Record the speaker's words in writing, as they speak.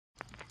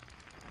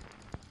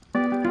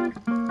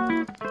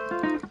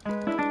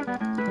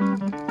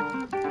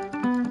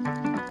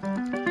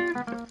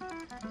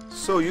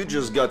So you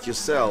just got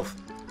yourself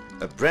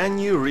a brand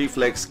new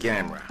reflex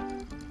camera.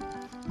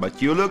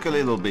 But you look a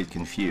little bit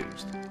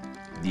confused.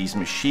 These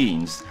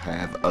machines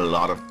have a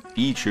lot of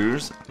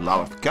features, a lot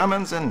of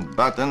commands and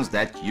buttons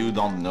that you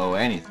don't know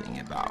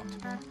anything about.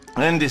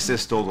 And this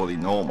is totally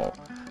normal.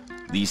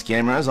 These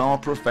cameras are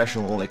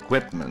professional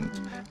equipment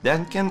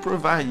that can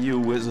provide you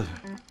with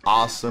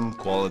awesome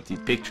quality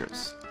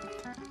pictures.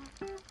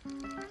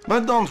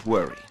 But don't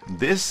worry,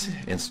 this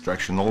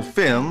instructional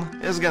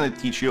film is gonna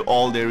teach you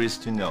all there is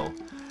to know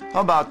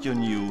about your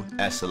new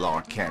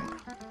SLR camera.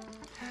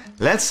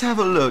 Let's have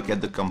a look at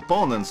the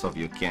components of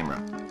your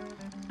camera.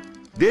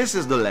 This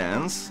is the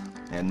lens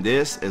and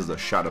this is the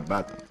shutter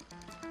button.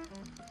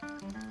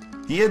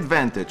 The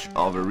advantage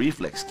of a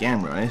reflex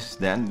camera is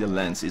that the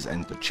lens is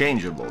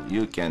interchangeable.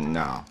 You can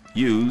now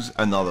use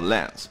another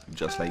lens,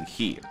 just like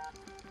here.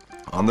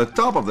 On the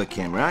top of the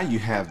camera you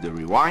have the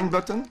rewind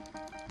button,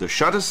 the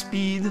shutter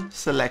speed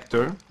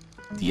selector,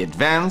 the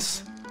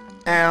advance,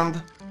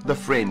 and the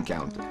frame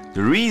counter.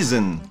 The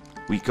reason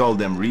we call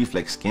them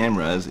reflex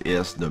cameras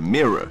is the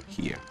mirror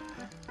here.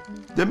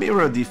 The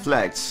mirror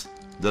deflects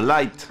the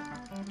light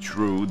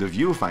through the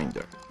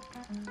viewfinder.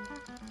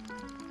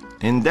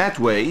 In that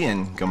way,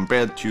 and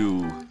compared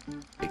to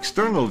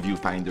external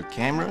viewfinder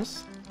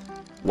cameras,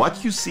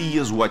 what you see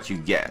is what you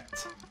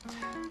get.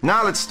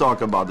 Now let's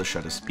talk about the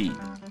shutter speed.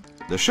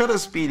 The shutter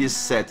speed is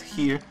set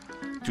here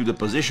to the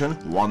position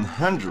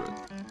 100.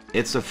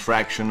 It's a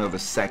fraction of a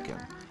second.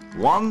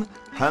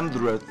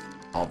 1/100th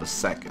of a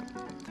second.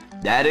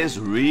 That is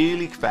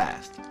really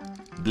fast.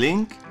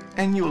 Blink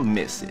and you'll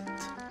miss it.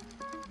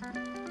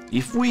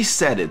 If we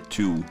set it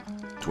to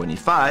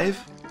 25,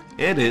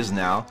 it is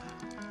now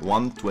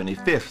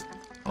 1/25th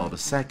of a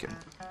second.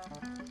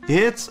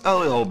 It's a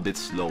little bit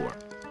slower.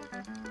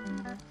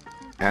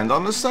 And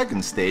on the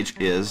second stage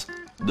is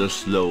the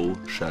slow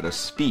shutter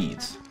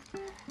speeds.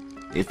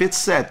 If it's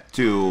set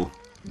to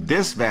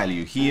this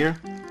value here,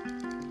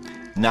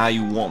 now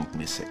you won't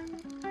miss it.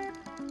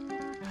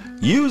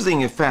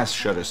 Using a fast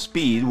shutter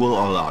speed will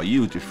allow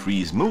you to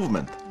freeze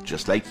movement,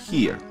 just like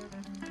here.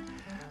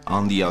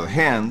 On the other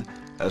hand,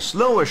 a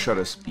slower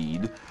shutter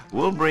speed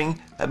will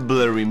bring a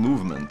blurry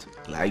movement,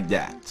 like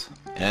that.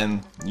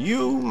 And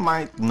you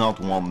might not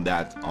want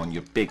that on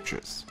your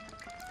pictures.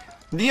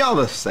 The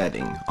other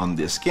setting on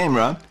this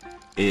camera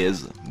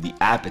is the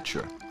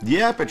aperture.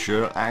 The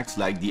aperture acts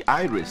like the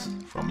iris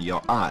from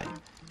your eye.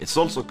 It's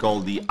also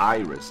called the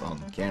iris on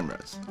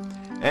cameras.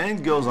 And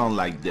it goes on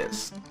like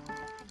this.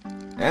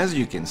 As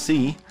you can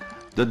see,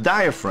 the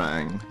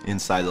diaphragm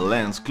inside the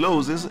lens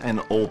closes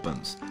and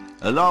opens,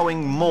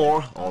 allowing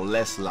more or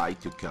less light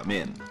to come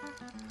in.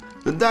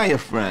 The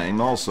diaphragm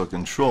also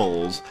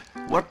controls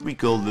what we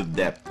call the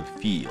depth of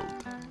field.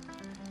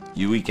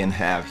 We can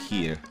have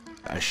here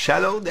a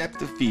shallow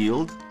depth of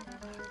field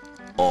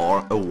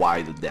or a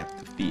wider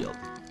depth of field.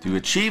 To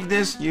achieve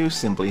this, you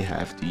simply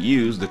have to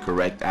use the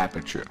correct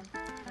aperture.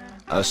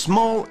 A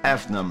small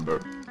f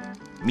number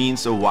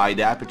means a wide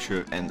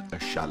aperture and a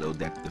shallow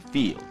depth of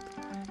field,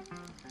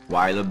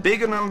 while a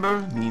bigger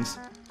number means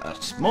a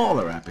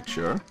smaller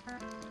aperture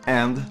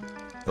and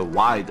a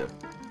wider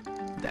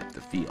depth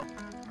of field.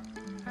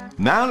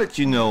 Now that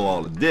you know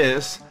all of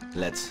this,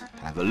 let's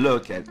have a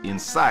look at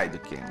inside the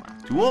camera.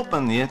 To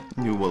open it,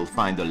 you will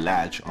find a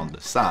latch on the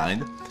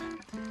side.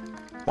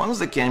 Once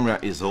the camera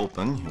is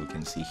open, you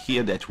can see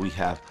here that we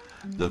have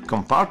the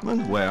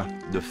compartment where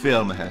the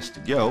film has to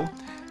go.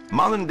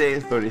 Modern day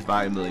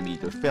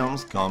 35mm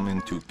films come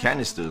in two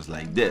canisters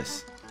like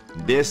this.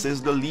 This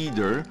is the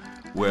leader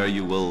where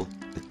you will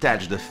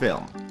attach the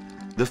film.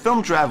 The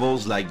film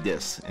travels like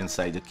this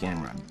inside the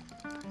camera,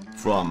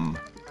 from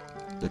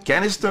the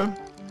canister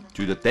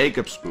to the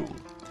take-up spool.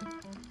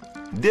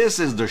 This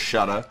is the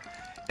shutter,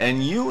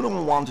 and you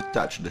don't want to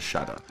touch the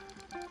shutter.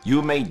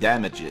 You may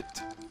damage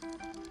it.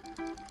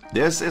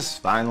 This is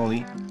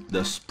finally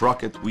the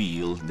sprocket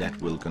wheel that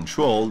will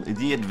control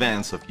the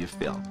advance of your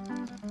film.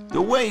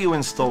 The way you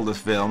install the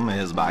film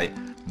is by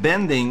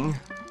bending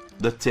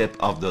the tip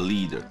of the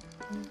leader.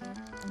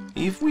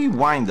 If we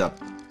wind up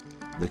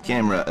the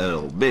camera a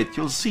little bit,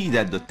 you'll see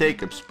that the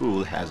take-up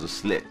spool has a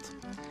slit.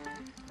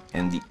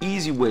 And the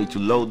easy way to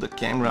load the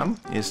camera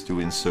is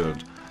to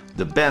insert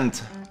the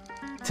bent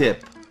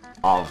tip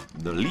of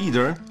the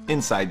leader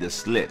inside the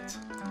slit,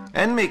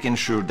 and making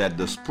sure that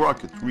the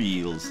sprocket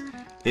wheels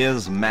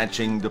is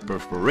matching the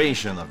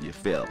perforation of your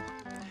film.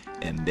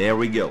 And there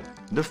we go.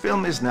 The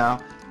film is now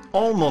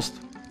almost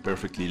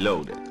perfectly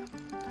loaded.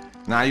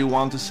 Now you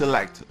want to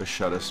select a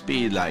shutter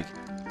speed like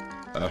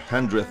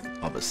 1/100th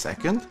of a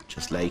second,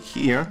 just like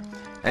here,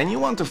 and you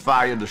want to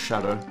fire the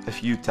shutter a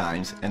few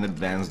times and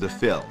advance the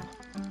film.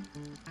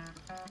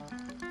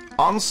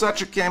 On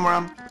such a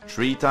camera,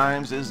 3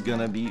 times is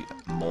gonna be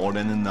more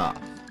than enough.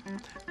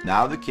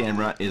 Now the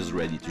camera is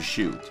ready to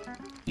shoot.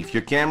 If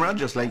your camera,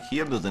 just like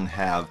here, doesn't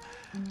have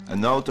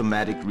an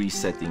automatic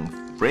resetting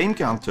frame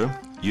counter,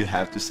 you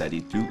have to set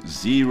it to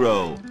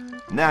 0.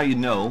 Now you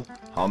know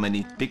how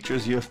many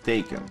pictures you have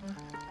taken.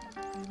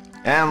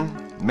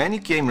 And many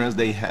cameras,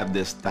 they have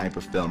this type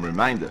of film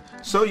reminder,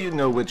 so you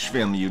know which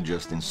film you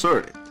just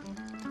inserted.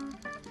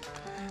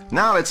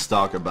 Now let's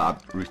talk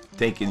about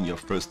taking your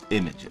first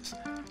images.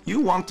 You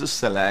want to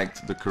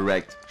select the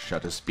correct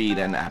shutter speed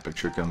and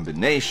aperture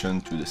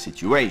combination to the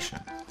situation.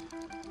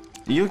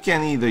 You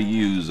can either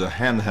use a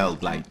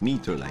handheld light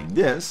meter like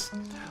this,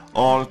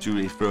 or to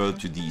refer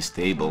to these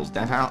tables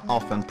that are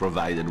often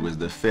provided with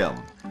the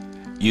film.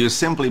 You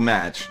simply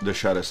match the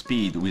shutter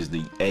speed with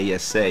the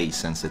ASA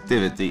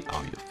sensitivity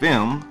of your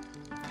film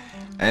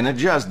and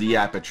adjust the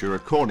aperture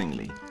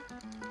accordingly.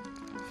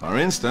 For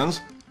instance,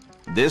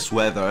 this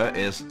weather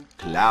is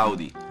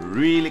cloudy,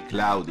 really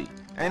cloudy,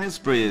 and it's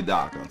pretty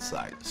dark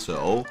outside,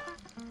 so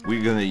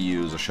we're gonna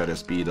use a shutter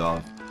speed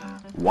of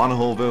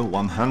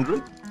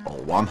 1/100 or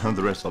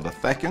 1/100th of a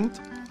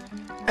second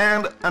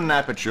and an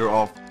aperture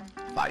of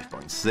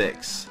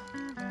 5.6,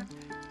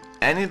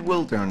 and it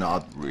will turn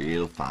out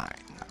real fine.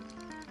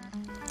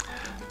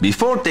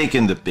 Before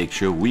taking the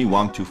picture, we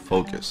want to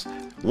focus.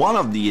 One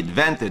of the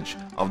advantages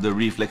of the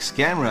reflex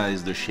camera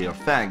is the sheer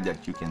fact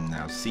that you can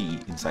now see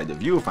inside the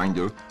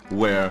viewfinder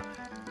where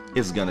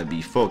it's gonna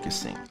be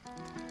focusing.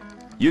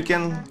 You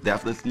can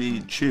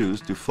definitely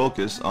choose to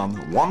focus on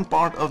one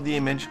part of the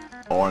image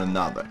or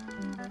another.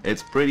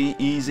 It's pretty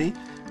easy,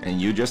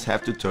 and you just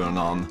have to turn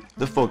on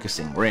the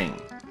focusing ring.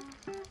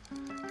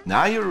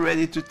 Now you're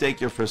ready to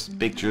take your first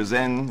pictures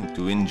and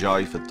to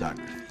enjoy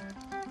photography.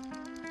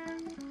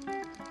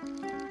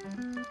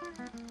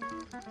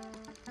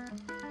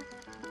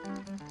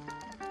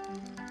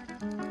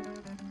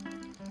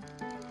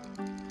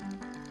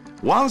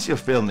 Once your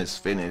film is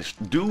finished,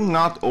 do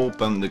not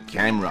open the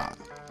camera.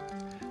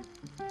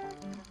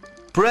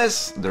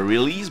 Press the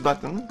release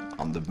button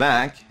on the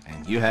back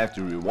and you have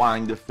to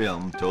rewind the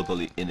film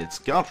totally in its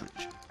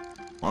cartridge.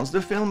 Once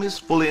the film is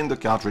fully in the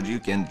cartridge, you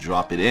can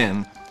drop it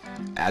in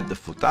at the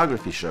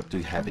photography shop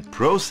to have it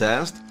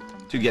processed,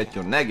 to get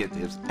your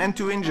negatives and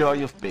to enjoy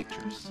your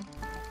pictures.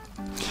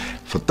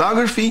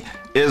 Photography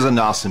is an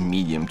awesome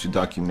medium to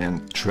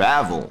document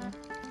travel,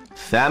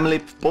 family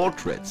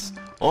portraits,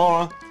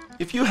 or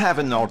if you have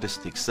an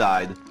artistic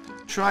side,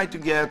 try to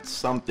get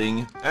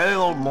something a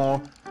little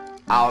more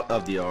out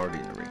of the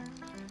ordinary.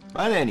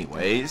 But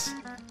anyways,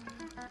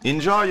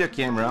 enjoy your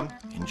camera,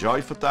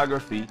 enjoy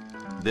photography.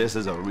 This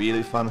is a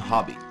really fun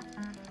hobby.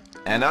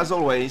 And as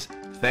always,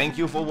 thank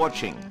you for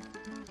watching.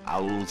 I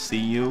will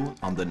see you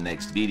on the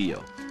next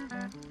video.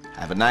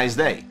 Have a nice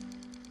day.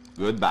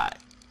 Goodbye.